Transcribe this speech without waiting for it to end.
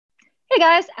Hey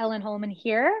guys, Ellen Hollman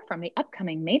here from the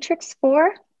upcoming Matrix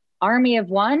 4, Army of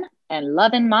One, and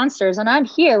Love and Monsters, and I'm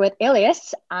here with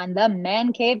Elias on the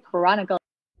Man Cave Chronicles.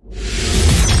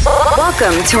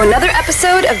 Welcome to another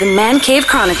episode of the Man Cave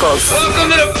Chronicles.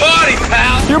 Welcome to the party,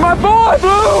 pal! You're my boy,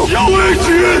 Blue! Yo,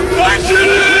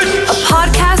 A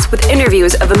podcast with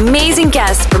interviews of amazing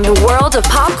guests from the world of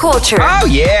pop culture. Oh,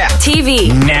 yeah! TV.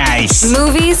 Nice!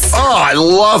 Movies. Oh, I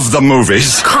love the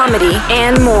movies! Comedy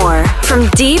and more. From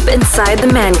deep inside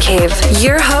the Man Cave,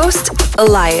 your host,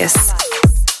 Elias.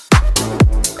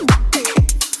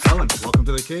 Ellen, welcome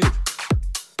to the cave.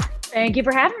 Thank you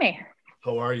for having me.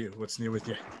 How are you? What's new with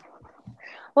you?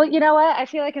 Well, you know what? I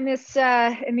feel like in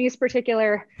these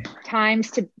particular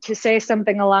times to say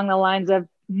something along the lines of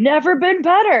 "never been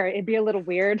better," it'd be a little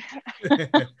weird.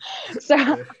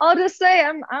 So I'll just say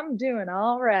I'm doing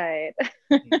all right.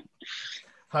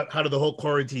 How did the whole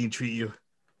quarantine treat you?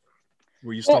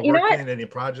 Were you still working? Any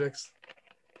projects?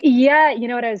 Yeah, you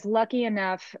know what? I was lucky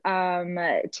enough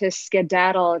to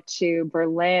skedaddle to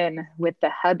Berlin with the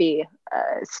hubby,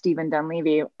 Stephen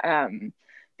Dunleavy,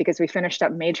 because we finished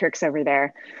up Matrix over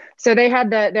there. So they had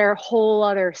their whole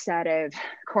other set of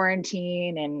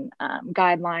quarantine and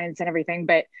guidelines and everything.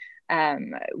 But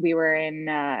we were in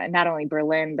not only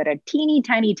Berlin, but a teeny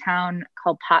tiny town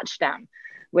called Potsdam,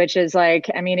 which is like,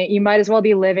 I mean, you might as well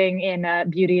be living in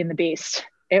Beauty and the Beast.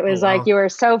 It was like you were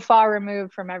so far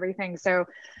removed from everything. So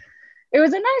it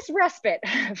was a nice respite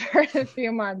for a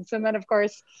few months. And then, of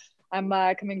course, I'm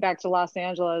coming back to Los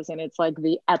Angeles and it's like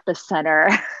the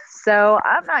epicenter. So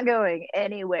I'm not going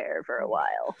anywhere for a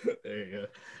while. There you go.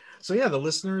 So yeah, the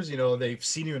listeners, they've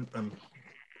seen you in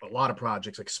a lot of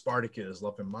projects like Spartacus,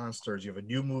 Love and Monsters. You have a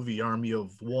new movie, Army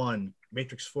of One,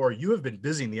 Matrix 4. You have been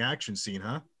busy in the action scene,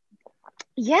 huh?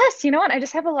 Yes. You know what? I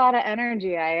just have a lot of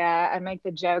energy. I make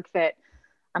the joke that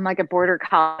I'm like a border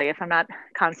collie. If I'm not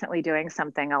constantly doing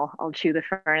something, I'll chew the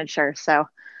furniture. So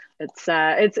it's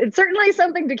certainly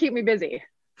something to keep me busy.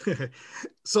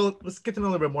 So let's get to know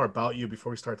a little bit more about you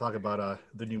before we start talking about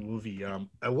the new movie.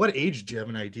 At what age do you have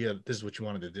an idea this is what you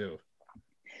wanted to do?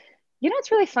 You know,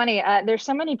 it's really funny. There's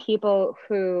so many people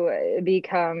who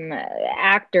become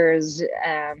actors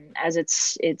as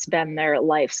it's been their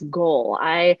life's goal.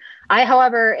 I,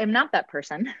 however, am not that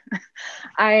person.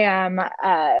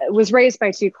 I was raised by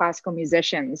two classical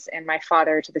musicians, and my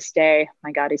father, to this day,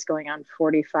 my God, he's going on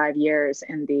 45 years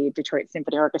in the Detroit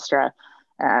Symphony Orchestra.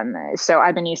 So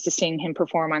I've been used to seeing him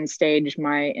perform on stage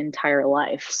my entire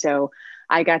life. So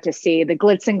I got to see the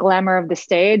glitz and glamour of the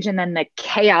stage and then the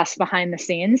chaos behind the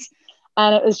scenes.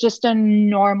 And it was just a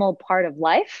normal part of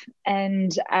life.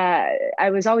 And I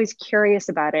was always curious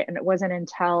about it. And it wasn't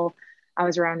until I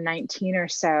was around 19 or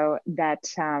so that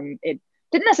it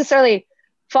didn't necessarily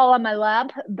fall on my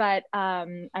lap, but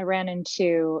I ran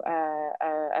into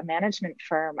a management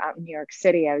firm out in New York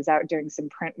City. I was out doing some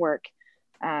print work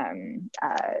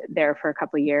there for a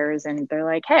couple of years. And they're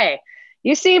like, "Hey,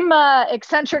 you seem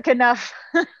eccentric enough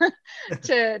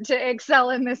to excel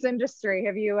in this industry.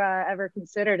 Have you ever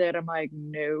considered it?" I'm like,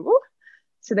 "No."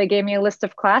 So they gave me a list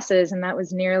of classes, and that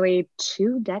was nearly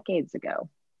 2 decades ago.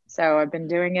 So I've been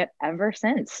doing it ever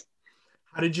since.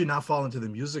 How did you not fall into the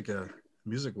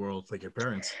music world like your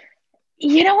parents?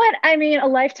 You know what? I mean, a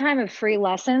lifetime of free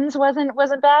lessons wasn't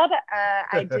bad.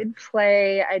 I did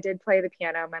play the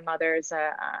piano. My mother's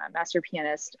a master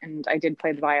pianist, and I did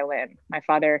play the violin. My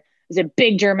father is a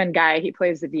big German guy. He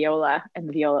plays the viola, and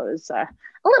the viola was a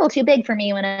little too big for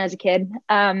me when I was a kid.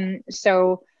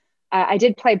 So I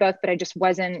did play both, but I just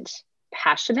wasn't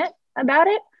passionate about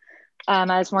it.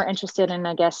 I was more interested in,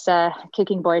 I guess,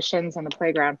 kicking boy shins on the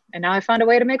playground. And now I found a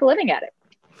way to make a living at it.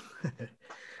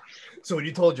 So when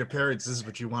you told your parents this is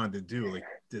what you wanted to do, like,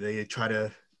 did they try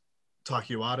to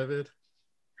talk you out of it?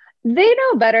 They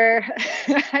know better.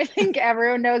 I think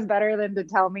everyone knows better than to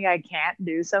tell me I can't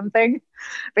do something.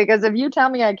 Because if you tell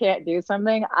me I can't do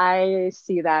something, I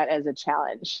see that as a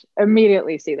challenge.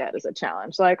 Immediately see that as a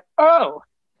challenge. Like, "Oh,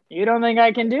 you don't think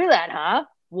I can do that, huh?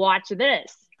 Watch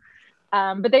this."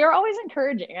 But they are always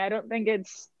encouraging. I don't think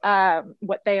it's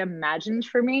what they imagined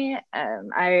for me.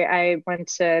 I went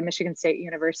to Michigan State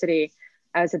University.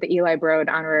 I was at the Eli Broad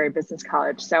Honorary Business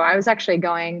College. So I was actually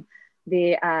going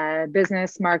the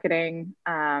business marketing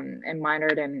and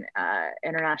minored in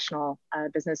international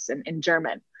business in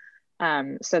German.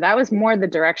 So that was more the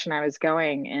direction I was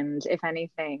going. And if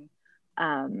anything,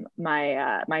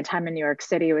 my time in New York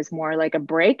City was more like a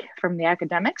break from the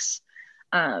academics.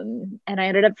 And I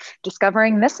ended up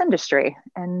discovering this industry.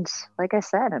 And like I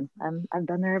said, I've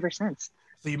been there ever since.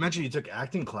 So you mentioned you took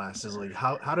acting classes. Like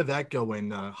how did that go?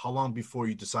 And how long before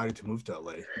you decided to move to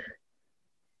LA?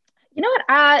 You know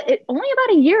what? Only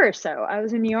about a year or so. I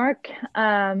was in New York.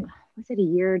 Was it a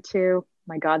year or two?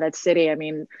 My God, that city. I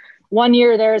mean, one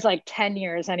year there's like 10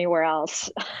 years anywhere else.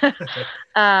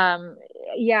 um,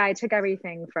 yeah, I took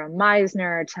everything from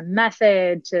Meisner to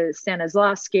method to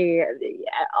Stanislavski,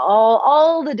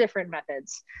 all the different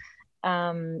methods.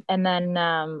 And then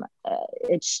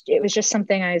it was just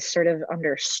something I sort of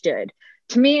understood.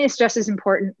 To me, it's just as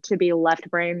important to be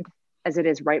left-brained as it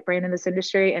is right-brained in this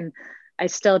industry. And I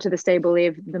still to this day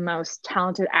believe the most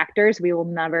talented actors we will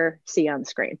never see on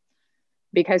screen.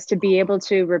 Because to be able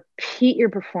to repeat your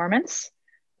performance,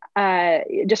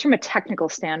 just from a technical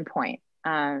standpoint,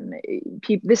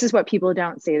 this is what people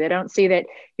don't see. They don't see that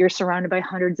you're surrounded by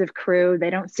hundreds of crew.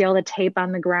 They don't see all the tape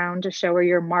on the ground to show where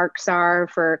your marks are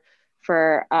for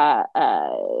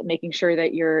making sure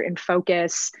that you're in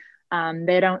focus.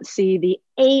 They don't see the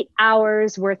 8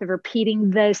 hours worth of repeating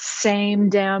the same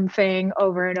damn thing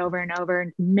over and over and over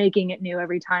and making it new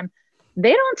every time.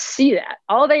 They don't see that.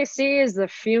 All they see is the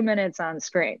few minutes on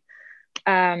screen.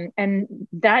 And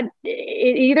that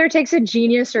it either takes a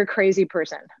genius or a crazy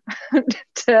person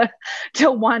to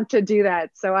want to do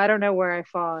that. So I don't know where I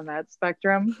fall in that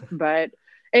spectrum, but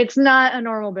it's not a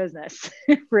normal business.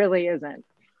 It really isn't.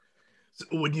 So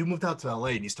when you moved out to LA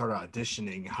and you started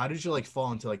auditioning, how did you like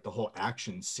fall into like the whole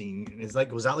action scene? Is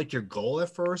like, was that like your goal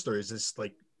at first, or is this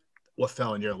like what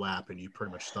fell in your lap and you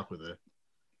pretty much stuck with it?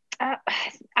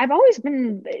 I've always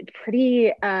been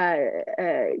pretty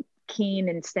keen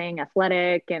in staying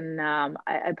athletic, and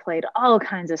I played all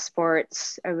kinds of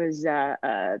sports. I was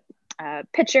a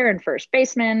pitcher and first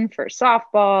baseman for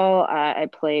softball. I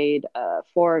played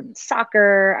forward in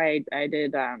soccer. I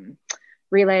did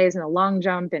relays and a long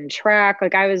jump and track.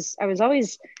 Like I was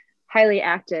always highly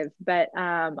active, but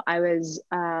I was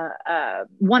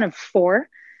one of four.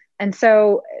 And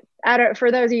so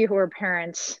for those of you who are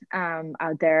parents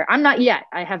out there, I'm not yet.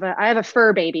 I have a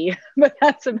fur baby, but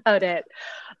that's about it.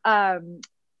 The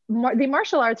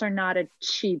martial arts are not a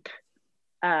cheap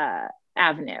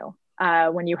avenue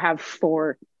when you have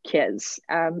four kids.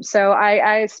 So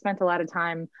I spent a lot of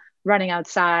time running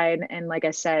outside and, like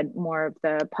I said, more of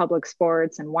the public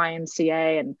sports and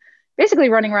YMCA and basically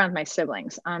running around with my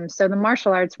siblings. So the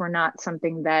martial arts were not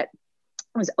something that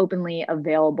was openly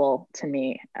available to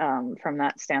me from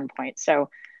that standpoint. So,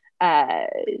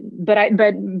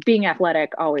 but being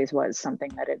athletic always was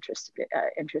something that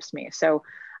interests me. So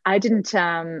I didn't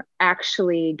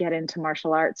actually get into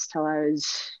martial arts till I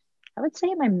would say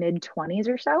in my mid 20s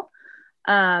or so.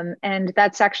 And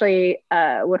that's actually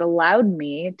what allowed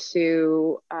me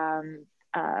to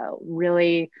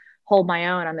really hold my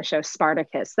own on the show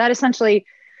Spartacus. That essentially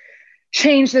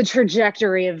changed the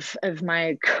trajectory of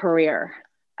my career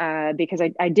because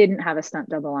I didn't have a stunt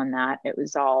double on that. It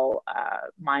was all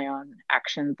my own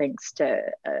action, thanks to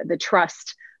the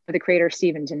trust of the creator,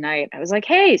 Steven Tonight. I was like,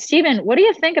 hey, Steven, what do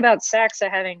you think about Saxa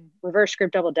having reverse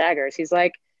grip double daggers? He's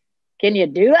like, can you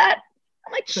do that?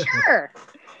 I'm like, sure.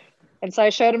 And so I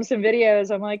showed him some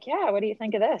videos. I'm like, yeah, what do you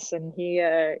think of this? And he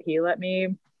let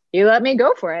me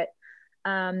go for it.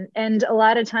 And a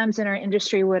lot of times in our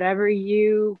industry, whatever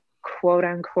you quote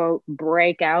unquote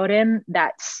break out in,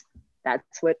 that's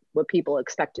what people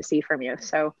expect to see from you.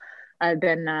 So I've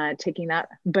been taking that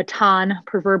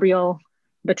proverbial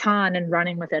baton and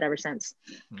running with it ever since.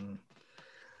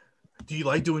 Do you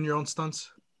like doing your own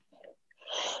stunts?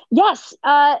 Yes.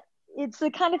 It's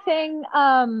the kind of thing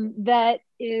that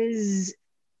is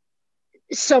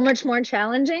so much more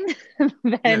challenging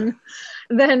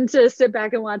than to sit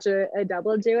back and watch a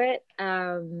double do it.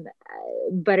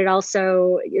 But it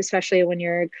also, especially when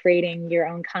you're creating your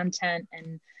own content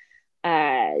and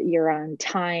you're on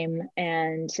time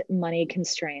and money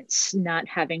constraints, not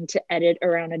having to edit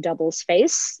around a double's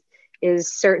face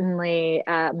is certainly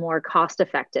more cost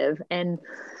effective. And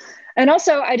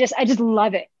also I just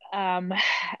love it.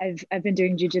 I've been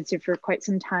doing jujitsu for quite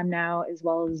some time now, as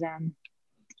well as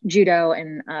judo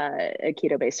and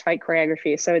aikido-based fight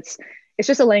choreography. So it's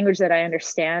just a language that I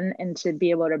understand, and to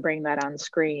be able to bring that on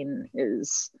screen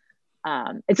is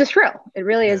it's a thrill. It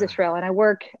really is a thrill. And I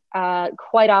work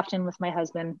quite often with my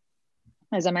husband,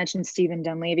 as I mentioned, Stephen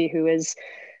Dunleavy, who is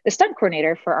the stunt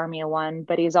coordinator for Army of One,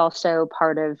 but he's also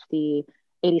part of the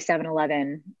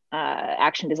 8711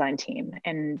 action design team,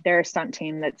 and they're a stunt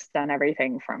team that's done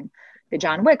everything from the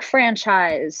John Wick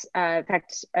franchise. In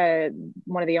fact,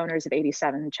 one of the owners of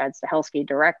 87, Chad Stahelski,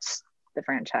 directs the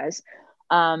franchise,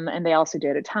 and they also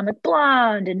did Atomic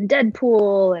Blonde and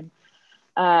Deadpool, and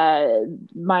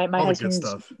my all husband's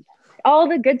all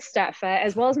the good stuff,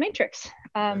 as well as Matrix.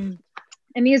 And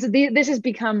this has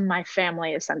become my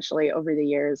family essentially over the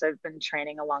years. I've been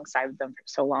training alongside them for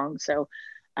so long, so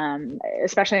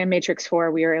Especially in Matrix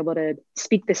 4, we were able to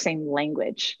speak the same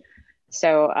language.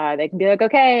 So they can be like,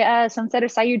 okay, so instead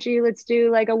of Sayuji, let's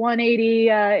do like a 180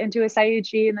 into a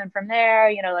Sayuji, and then from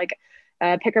there, like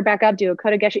pick her back up, do a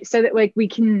Kotegeshi, so that like we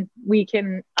can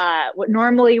what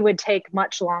normally would take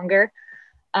much longer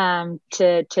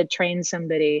to train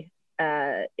somebody,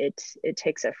 it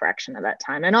takes a fraction of that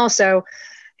time. And also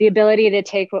the ability to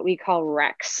take what we call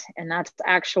recs, and that's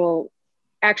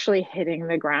actually hitting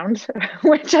the ground,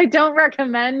 which I don't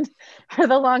recommend for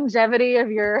the longevity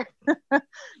of your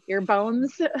your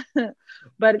bones.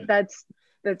 But that's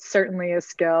certainly a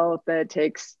skill that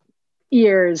takes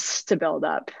years to build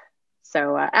up.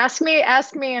 So ask me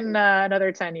in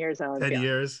another 10 years. 10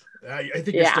 years. I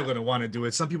think you're still going to want to do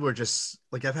it. Some people are just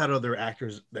like, I've had other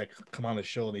actors that come on the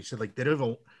show and they said like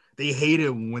they hate it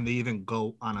when they even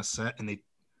go on a set and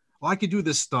I could do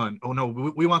this stunt. Oh no,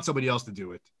 we want somebody else to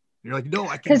do it. You're like, no,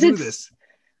 I can do this.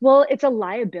 Well, it's a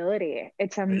liability.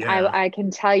 It's I can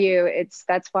tell you,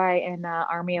 that's why in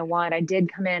Army of One, I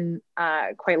did come in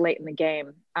quite late in the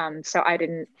game, so I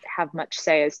didn't have much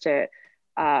say as to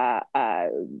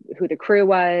who the crew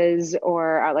was,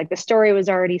 or like the story was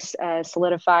already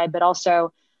solidified. But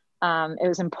also, it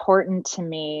was important to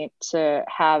me to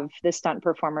have the stunt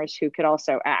performers who could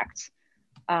also act.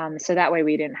 So that way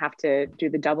we didn't have to do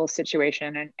the double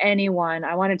situation, and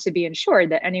I wanted to be ensured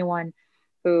that anyone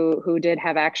who did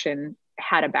have action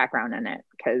had a background in it.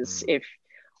 Because if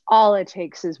all it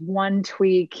takes is one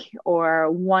tweak or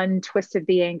one twist of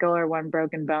the ankle or one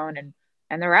broken bone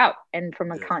and they're out. And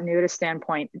from a continuity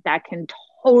standpoint, that can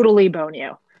totally bone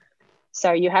you.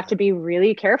 So you have to be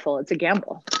really careful. It's a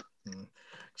gamble.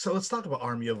 So let's talk about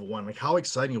Army of One. Like, how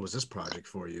exciting was this project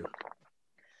for you?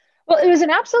 Well, it was an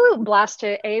absolute blast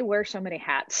to wear so many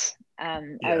hats.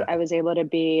 I was able to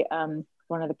be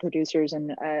one of the producers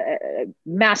and a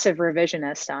massive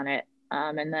revisionist on it.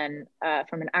 And then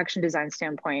from an action design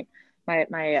standpoint,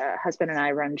 my husband and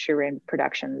I run True Rain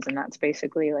Productions, and that's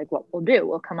basically like what we'll do.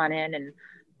 We'll come on in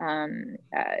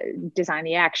and design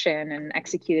the action and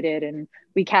execute it, and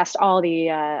we cast all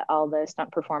the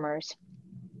stunt performers.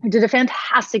 We did a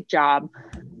fantastic job.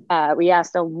 We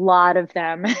asked a lot of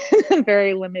them in a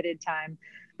very limited time,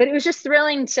 but it was just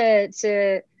thrilling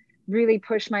to really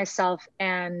push myself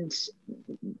and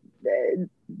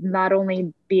not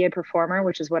only be a performer,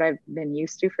 which is what I've been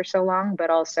used to for so long, but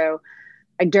also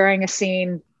like during a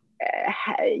scene,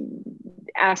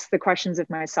 ask the questions of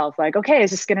myself, like, okay,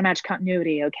 is this going to match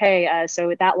continuity? Okay,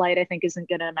 so that light I think isn't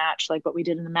going to match like what we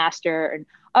did in the master, and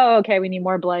oh, okay, we need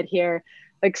more blood here.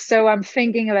 Like, so I'm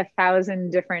thinking of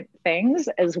 1,000 different things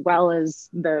as well as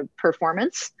the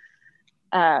performance.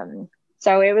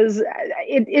 So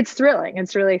it's thrilling.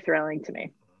 It's really thrilling to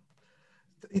me.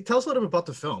 Tell us a little bit about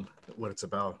the film, what it's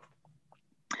about.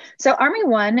 So Army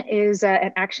One is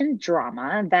an action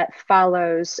drama that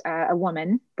follows a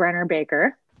woman, Brenner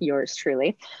Baker, yours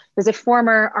truly, who's a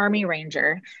former Army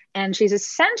Ranger, and she's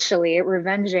essentially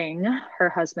revenging her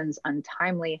husband's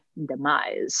untimely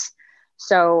demise.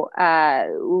 So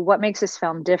what makes this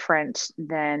film different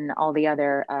than all the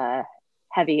other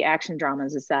heavy action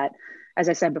dramas is that, as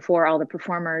I said before, all the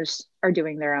performers are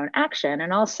doing their own action,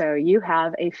 and also you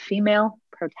have a female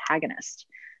protagonist.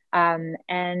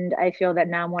 And I feel that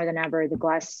now more than ever, the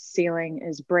glass ceiling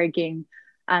is breaking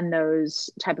on those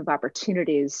type of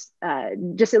opportunities.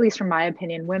 Just at least from my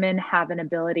opinion, women have an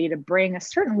ability to bring a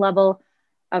certain level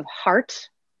of heart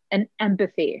and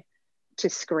empathy to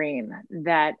screen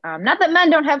that, not that men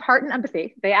don't have heart and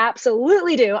empathy, they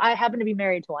absolutely do. I happen to be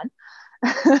married to one.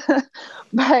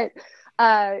 But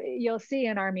you'll see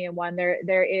in Army of One,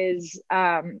 there is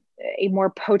a more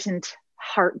potent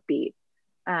heartbeat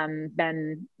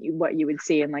than what you would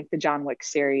see in like the John Wick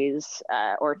series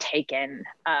or Taken.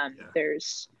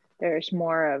 There's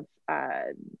more of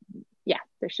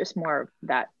there's just more of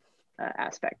that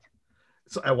aspect.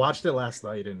 So I watched it last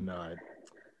night, and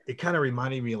it kind of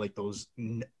reminded me of like those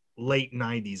late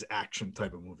 90s action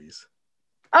type of movies.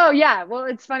 Oh yeah, well,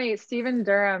 it's funny. Stephen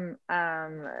Durham,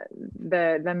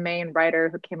 the main writer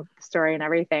who came up with the story and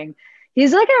everything,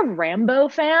 he's like a Rambo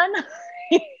fan.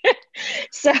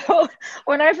 So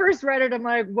when I first read it, I'm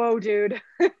like, whoa, dude,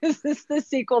 is this the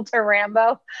sequel to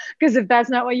Rambo? Because if that's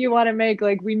not what you want to make,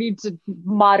 like, we need to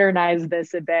modernize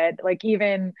this a bit. Like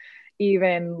even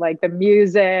like the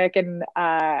music, and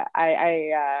I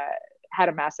had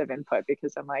a massive input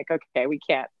because I'm like, okay, we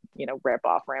can't, rip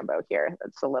off Rambo here.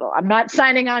 That's a little, I'm not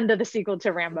signing on to the sequel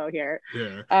to Rambo here.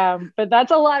 Yeah. But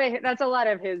that's a lot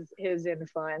of his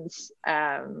influence,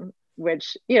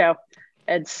 which,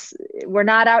 we're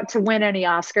not out to win any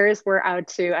Oscars. We're out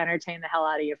to entertain the hell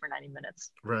out of you for 90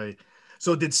 minutes. Right.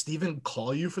 So did Steven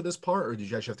call you for this part, or did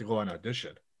you actually have to go on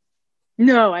audition?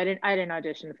 No, I didn't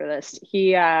audition for this.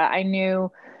 I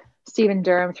knew Stephen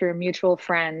Durham through a mutual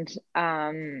friend,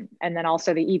 and then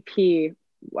also the EP.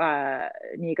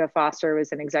 Nico Foster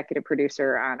was an executive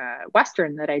producer on a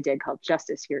Western that I did called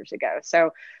Justice years ago.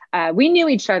 So we knew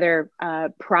each other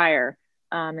prior,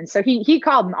 and so he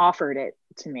called and offered it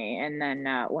to me. And then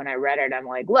when I read it, I'm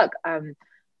like, look,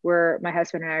 my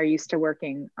husband and I are used to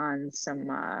working on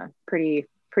some pretty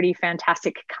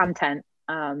fantastic content.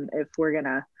 If we're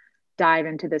gonna dive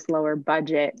into this lower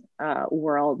budget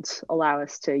world, allow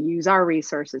us to use our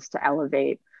resources to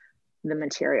elevate the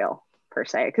material per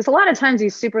se. Because a lot of times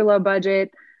these super low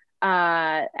budget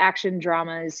action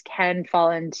dramas can fall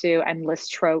into endless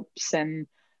tropes and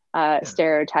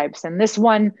stereotypes. And this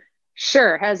one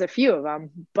sure has a few of them,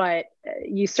 but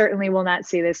you certainly will not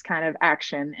see this kind of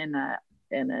action in a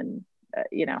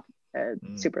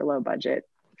super low budget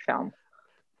film.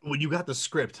 When you got the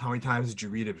script, how many times did you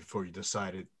read it before you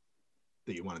decided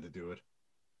that you wanted to do it?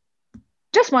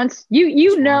 Just once.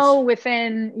 You'll know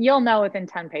within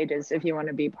 10 pages if you want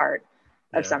to be part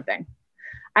of something.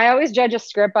 I always judge a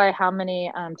script by how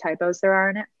many typos there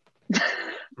are in it.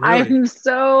 Really?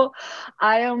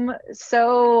 I am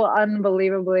so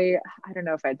unbelievably, I don't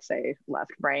know if I'd say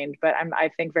left-brained, but I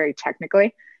think very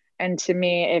technically. And to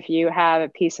me, if you have a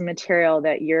piece of material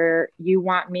that you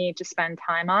want me to spend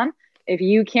time on, if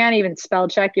you can't even spell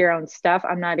check your own stuff,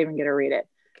 I'm not even going to read it.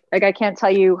 Like, I can't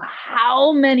tell you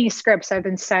how many scripts I've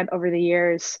been sent over the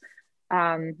years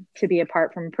to be a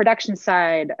part from a production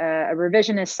side, a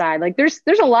revisionist side. Like there's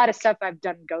a lot of stuff I've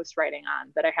done ghostwriting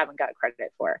on that I haven't got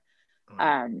credit for.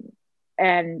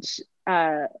 And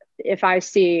if I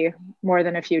see more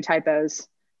than a few typos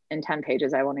in 10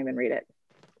 pages, I won't even read it.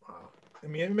 Wow. I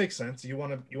mean, it makes sense. You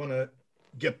want to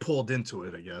get pulled into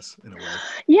it, I guess, in a way.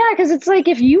 Yeah, because it's like,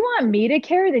 if you want me to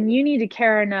care, then you need to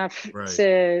care enough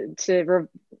to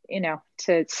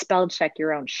spell check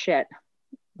your own shit.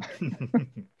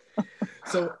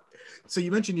 So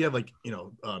you mentioned you have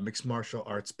mixed martial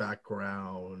arts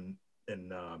background,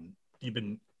 and you've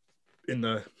been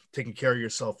taking care of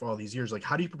yourself for all these years. Like,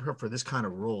 how do you prepare for this kind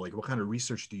of role? Like, what kind of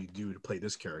research do you do to play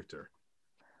this character?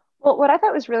 Well, what I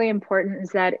thought was really important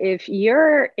is that if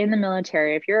you're in the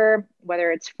military,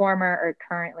 whether it's former or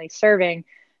currently serving,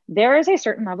 there is a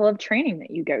certain level of training that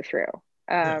you go through.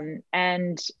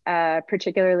 And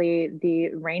particularly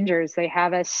the Rangers, they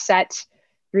have a set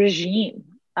regime.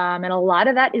 And a lot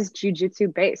of that is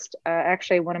jujitsu based.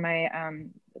 Actually, one of my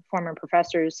former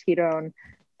professors, Hiron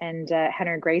and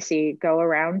Henner Gracie, go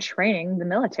around training the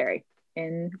military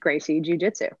in Gracie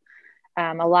Jiu-Jitsu.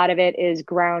 A lot of it is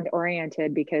ground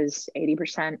oriented because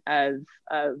 80%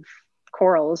 of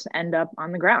corals end up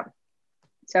on the ground.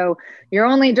 So you're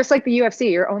only, just like the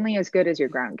UFC, you're only as good as your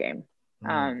ground game.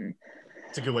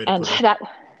 It's a good way to put it.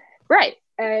 Right.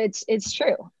 It's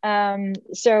true.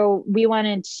 So we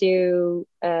wanted to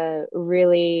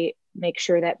really make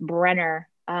sure that Brenner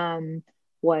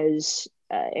was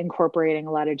incorporating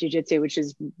a lot of jiu-jitsu, which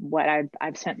is what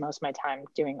I've spent most of my time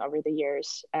doing over the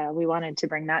years. We wanted to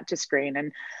bring that to screen.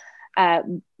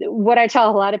 And what I tell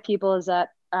a lot of people is that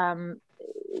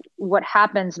what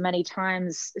happens many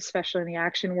times, especially in the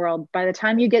action world, by the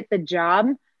time you get the job,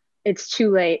 it's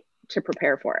too late to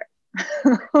prepare for it.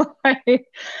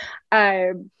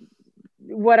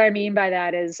 What I mean by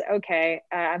that is, on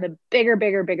the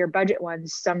bigger budget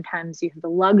ones, sometimes you have the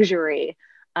luxury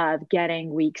of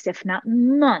getting weeks, if not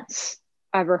months,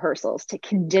 of rehearsals to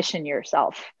condition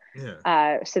yourself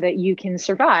so that you can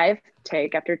survive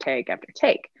take after take after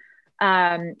take.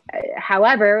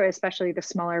 However, especially the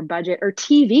smaller budget or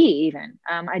TV even,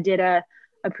 I did a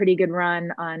pretty good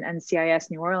run on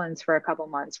NCIS New Orleans for a couple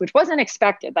months, which wasn't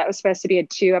expected. That was supposed to be a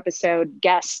 2-episode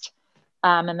guest.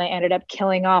 And they ended up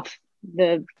killing off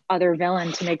the other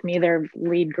villain to make me their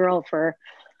lead girl for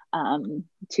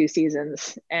 2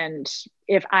 seasons. And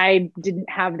if I didn't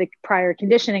have the prior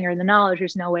conditioning or the knowledge,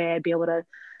 there's no way I'd be able to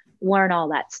learn all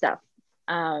that stuff.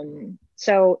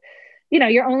 So,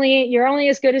 you're only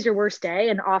as good as your worst day,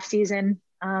 and off season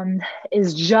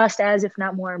is just as, if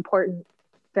not more important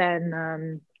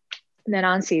than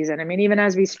on season. I mean, even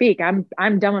as we speak,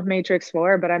 I'm done with Matrix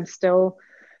 4, but I'm still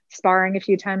sparring a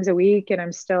few times a week, and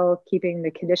I'm still keeping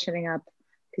the conditioning up,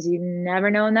 because you never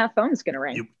know when that phone's going to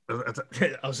ring.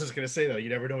 I was just going to say that. You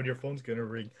never know when your phone's going to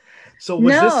ring. So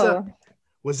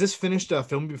was this finished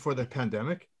filming before the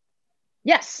pandemic?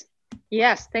 Yes.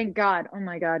 Thank God. Oh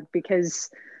my God. Because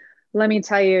let me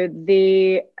tell you,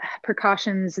 the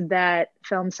precautions that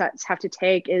film sets have to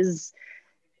take it's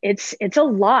a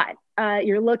lot.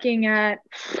 You're looking at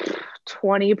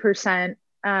 20%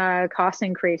 cost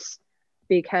increase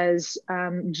because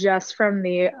just from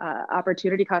the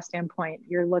opportunity cost standpoint,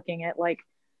 you're looking at like,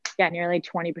 yeah, nearly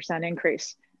 20%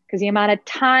 increase, because the amount of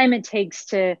time it takes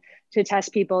to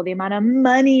test people, the amount of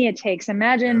money it takes.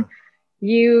 Imagine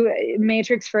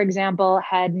Matrix, for example,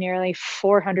 had nearly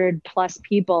 400 plus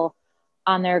people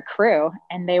on their crew,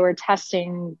 and they were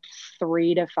testing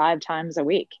 3 to 5 times a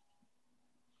week.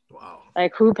 Wow.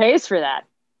 Like, who pays for that?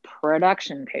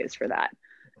 Production pays for that.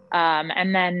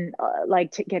 And then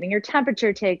getting your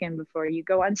temperature taken before you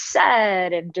go on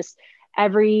set, and just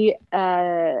every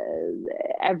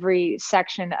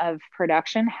section of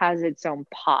production has its own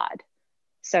pod.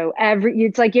 So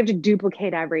it's like you have to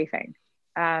duplicate everything.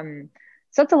 So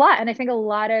it's a lot. And I think a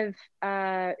lot of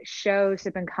shows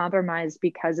have been compromised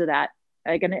because of that.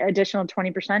 Like an additional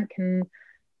 20%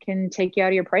 can take you out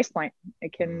of your price point.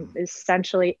 It can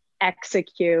essentially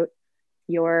execute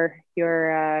your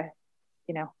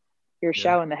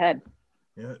show in the head.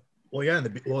 Yeah. Well, yeah. In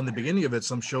the beginning of it,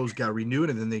 some shows got renewed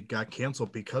and then they got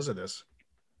canceled because of this.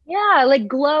 Yeah, like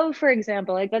Glow, for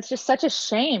example. Like, that's just such a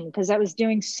shame, because that was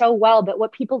doing so well. But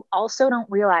what people also don't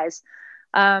realize,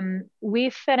 we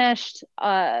finished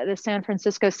the San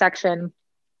Francisco section,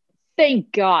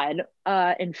 thank God,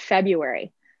 in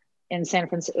February in San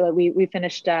Francisco. We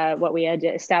finished what we had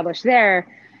established there.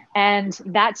 And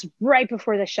that's right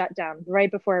before the shutdown, right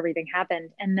before everything happened.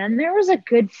 And then there was a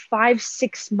good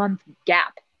 5-6 month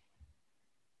gap.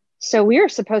 So we were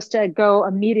supposed to go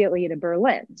immediately to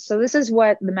Berlin. So this is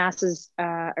what the masses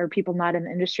or people not in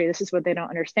the industry, this is what they don't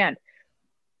understand.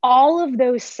 All of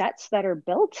those sets that are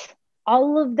built,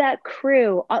 all of that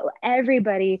crew,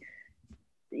 everybody,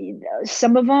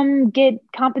 some of them get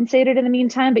compensated in the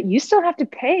meantime, but you still have to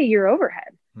pay your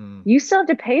overhead. You still have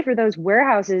to pay for those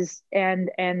warehouses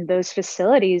and those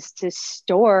facilities to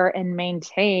store and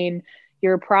maintain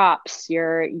your props,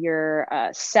 your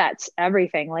sets,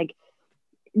 everything. Like,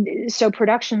 so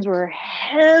productions were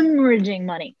hemorrhaging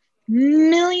money,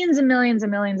 millions and millions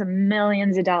and millions and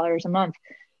millions of dollars a month.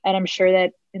 And I'm sure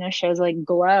that, shows like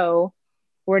Glow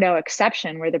were no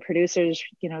exception, where the producers,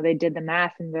 they did the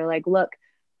math and they're like, look,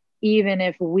 even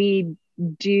if we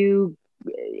do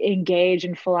engage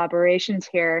in full operations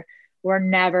here, we're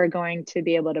never going to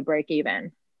be able to break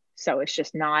even. So it's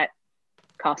just not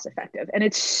cost effective. And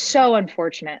it's so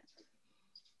unfortunate.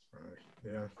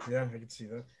 Yeah, I can see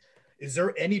that. Is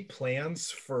there any plans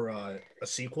for a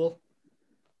sequel?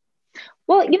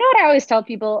 Well, you know what I always tell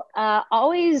people?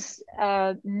 Always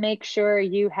make sure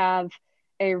you have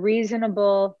a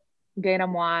reasonable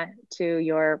denouement to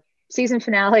your season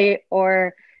finale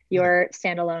or your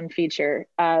standalone feature,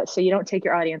 so you don't take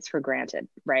your audience for granted,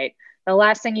 right? The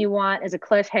last thing you want is a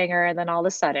cliffhanger, and then all of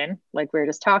a sudden, like we were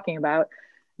just talking about,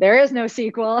 there is no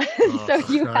sequel. So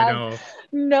you have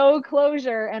no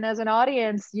closure. And as an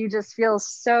audience, you just feel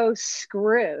so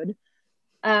screwed.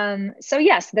 So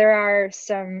yes, there are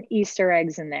some Easter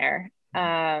eggs in there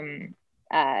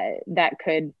that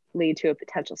could lead to a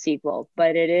potential sequel,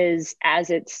 but it is, as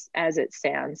it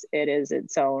stands, it is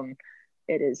its own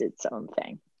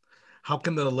thing. How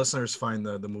can the listeners find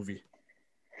the movie?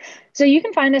 So you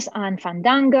can find us on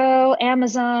Fandango,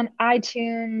 Amazon,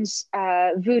 iTunes,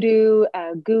 Vudu,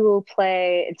 Google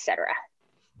Play, etc.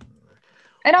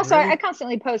 And also, I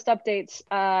constantly post updates.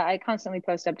 I constantly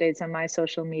post updates on my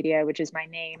social media, which is my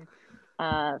name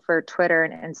for Twitter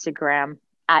and Instagram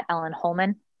at Ellen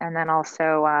Hollman, and then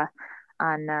also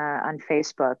on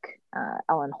Facebook,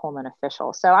 Ellen Hollman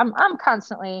Official. So I'm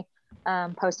constantly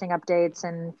posting updates,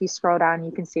 and if you scroll down,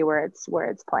 you can see where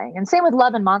it's playing. And same with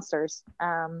Love and Monsters.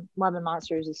 Love and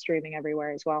Monsters is streaming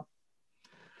everywhere as well.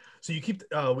 So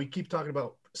we keep talking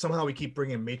about, somehow we keep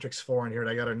bringing Matrix 4 in here, and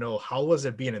I got to know, how was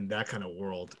it being in that kind of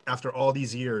world after all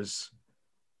these years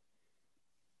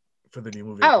for the new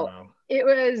movie? It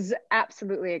was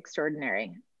absolutely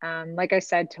extraordinary. Like I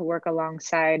said, to work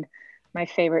alongside my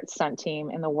favorite stunt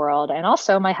team in the world, and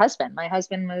also my husband. My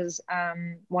husband was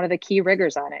one of the key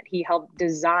riggers on it. He helped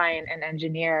design and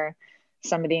engineer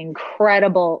some of the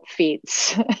incredible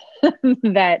feats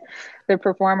that the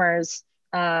performers,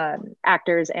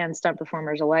 actors and stunt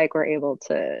performers alike, were able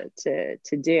to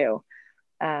do.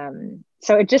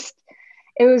 So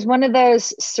it was one of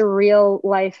those surreal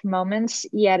life moments,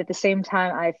 yet at the same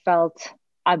time I felt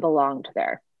I belonged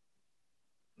there.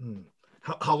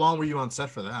 How long were you on set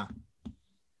for that?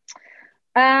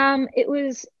 It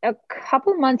was a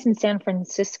couple months in San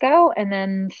Francisco, and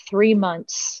then 3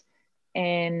 months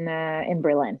in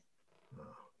Berlin.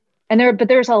 And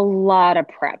there's a lot of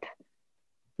prep.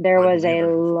 There was a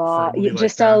lot,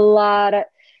 just a lot of,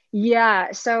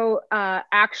 yeah. So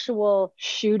actual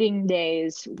shooting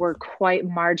days were quite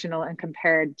marginal and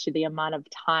compared to the amount of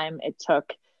time it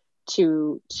took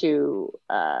to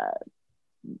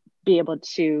be able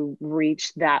to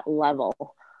reach that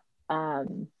level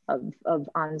of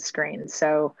on screen.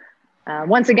 So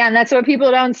once again, that's what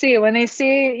people don't see when they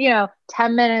see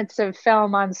 10 minutes of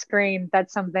film on screen.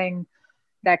 That's something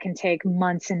that can take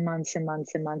months and months and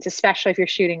months and months, especially if you're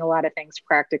shooting a lot of things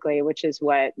practically, which is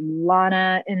what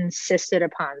Lana insisted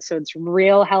upon. So it's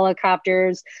real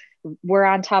helicopters. We're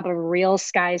on top of real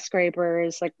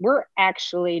skyscrapers. Like, we're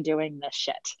actually doing this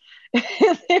shit.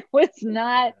 It's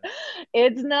not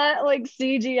like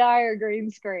CGI or green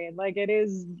screen. Like,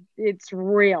 it's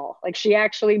real. Like, she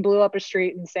actually blew up a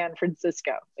street in San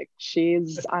Francisco. Like,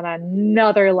 she's on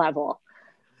another level.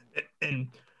 And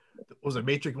was it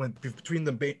Matrix went between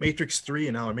the Matrix 3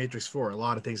 and now Matrix 4? A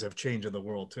lot of things have changed in the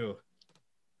world too.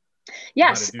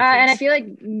 Yes, and I feel like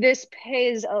this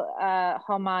pays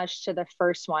homage to the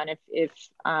first one. If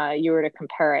you were to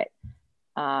compare it,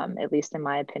 at least in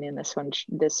my opinion,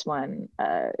 this one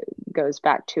goes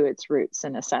back to its roots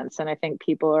in a sense, and I think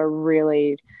people are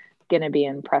really going to be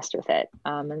impressed with it.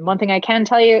 And one thing I can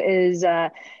tell you is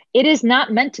it is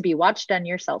not meant to be watched on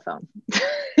your cell phone.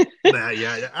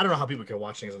 Yeah, I don't know how people can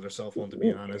watch things on their cell phone, to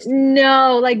be honest.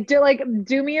 No,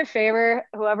 do me a favor,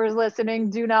 whoever's listening,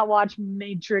 do not watch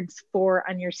Matrix 4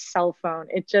 on your cell phone.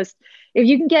 It just, if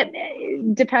you can get,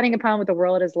 depending upon what the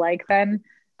world is like, then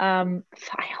I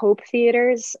hope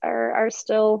theaters are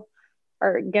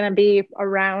going to be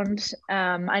around.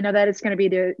 I know that it's going to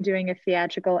be doing a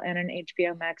theatrical and an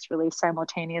HBO Max release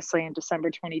simultaneously in December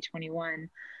 2021.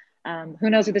 Who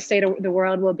knows what the state of the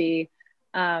world will be.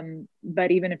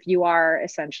 But even if you are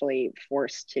essentially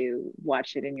forced to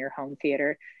watch it in your home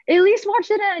theater, at least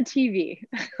watch it on a TV.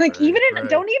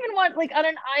 Don't even want on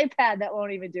an iPad. That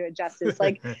won't even do it justice.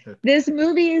 Like, this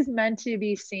movie is meant to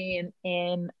be seen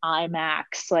in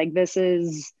IMAX. Like, this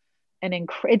is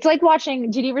it's like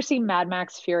watching, did you ever see Mad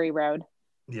Max Fury Road?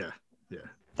 Yeah.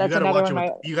 That's you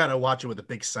gotta watch it with the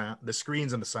big sound, the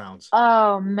screens and the sounds.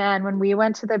 Oh man, when we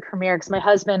went to the premiere, because my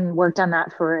husband worked on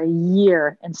that for a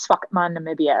year in Swakopmund,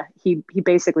 Namibia. He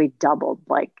basically doubled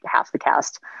like half the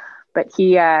cast, but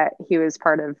he was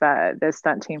part of the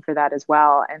stunt team for that as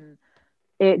well. And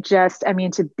it just,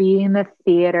 to be in the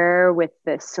theater with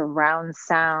the surround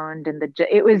sound and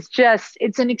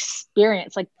it's an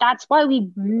experience. Like, that's why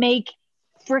we make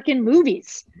freaking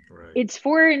movies. Right. It's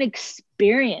for an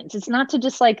experience. It's not to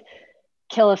just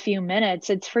kill a few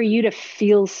minutes. It's for you to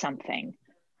feel something,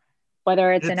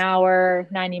 whether it's an hour,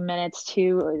 90 minutes,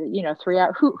 2 or 3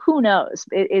 hours. Who knows?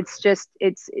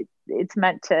 It's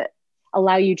meant to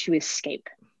allow you to escape.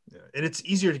 Yeah, and it's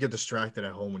easier to get distracted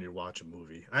at home when you watch a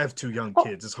movie. I have 2 young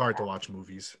kids. It's hard to watch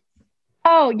movies.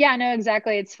 Oh yeah, no,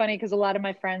 exactly. It's funny because a lot of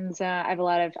my friends,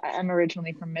 I'm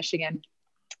originally from Michigan.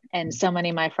 And so many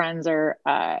of my friends are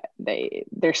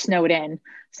they're snowed in,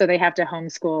 so they have to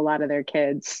homeschool a lot of their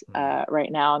kids right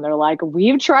now. And they're like,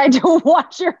 we've tried to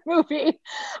watch your movie,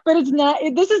 but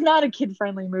this is not a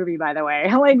kid-friendly movie, by the way.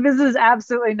 Like, this is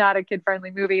absolutely not a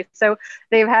kid-friendly movie. So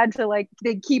they've had to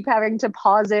they keep having to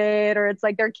pause it, or it's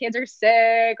like their kids are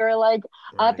sick, or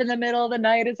up in the middle of the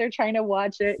night as they're trying to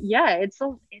watch it. Yeah, it's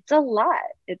a lot.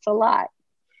 It's a lot.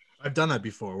 I've done that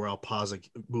before, where I'll pause a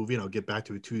movie and I'll get back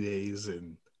to it 2 days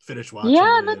and finish watching.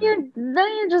 Yeah, then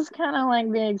you're just kind of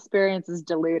the experience is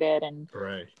diluted, and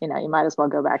you might as well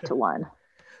go back to one.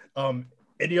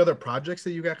 Any other projects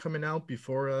that you got coming out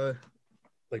before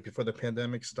the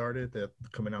pandemic started that are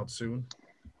coming out soon?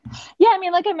 Yeah,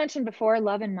 like I mentioned before,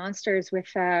 Love and Monsters with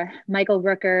Michael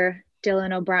Rooker,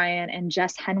 Dylan O'Brien, and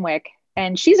Jess Henwick.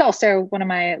 And she's also one of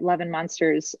my Love and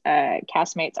Monsters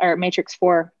castmates, or Matrix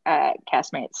 4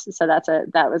 castmates. So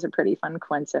that was a pretty fun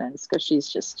coincidence, because she's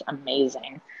just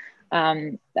amazing.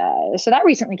 So that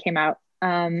recently came out.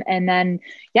 And then,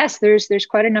 yes, there's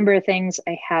quite a number of things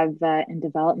I have in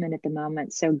development at the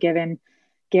moment. So given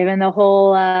the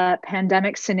whole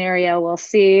pandemic scenario, we'll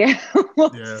see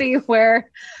see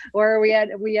where we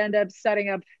end up setting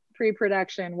up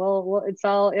pre-production. It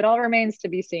all remains to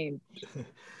be seen.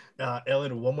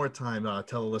 Ellen, one more time,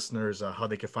 tell the listeners how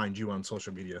they can find you on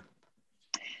social media.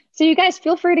 So you guys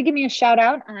feel free to give me a shout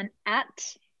out on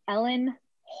 @Ellen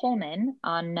Hollman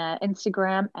on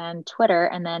Instagram and Twitter,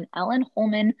 and then Ellen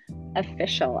Hollman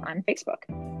Official on Facebook.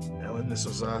 Ellen, this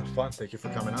was fun. Thank you for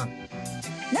coming on.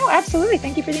 No, absolutely.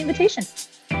 Thank you for the invitation.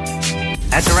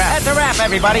 That's a wrap. That's a wrap,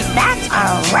 everybody. That's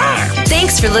a wrap.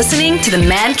 Thanks for listening to the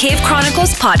Man Cave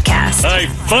Chronicles podcast. I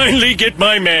finally get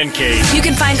my man cave. You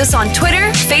can find us on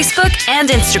Twitter, Facebook, and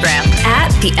Instagram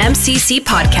 @the MCC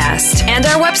Podcast, and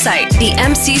our website,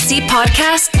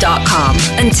 themccpodcast.com.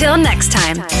 Until next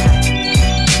time.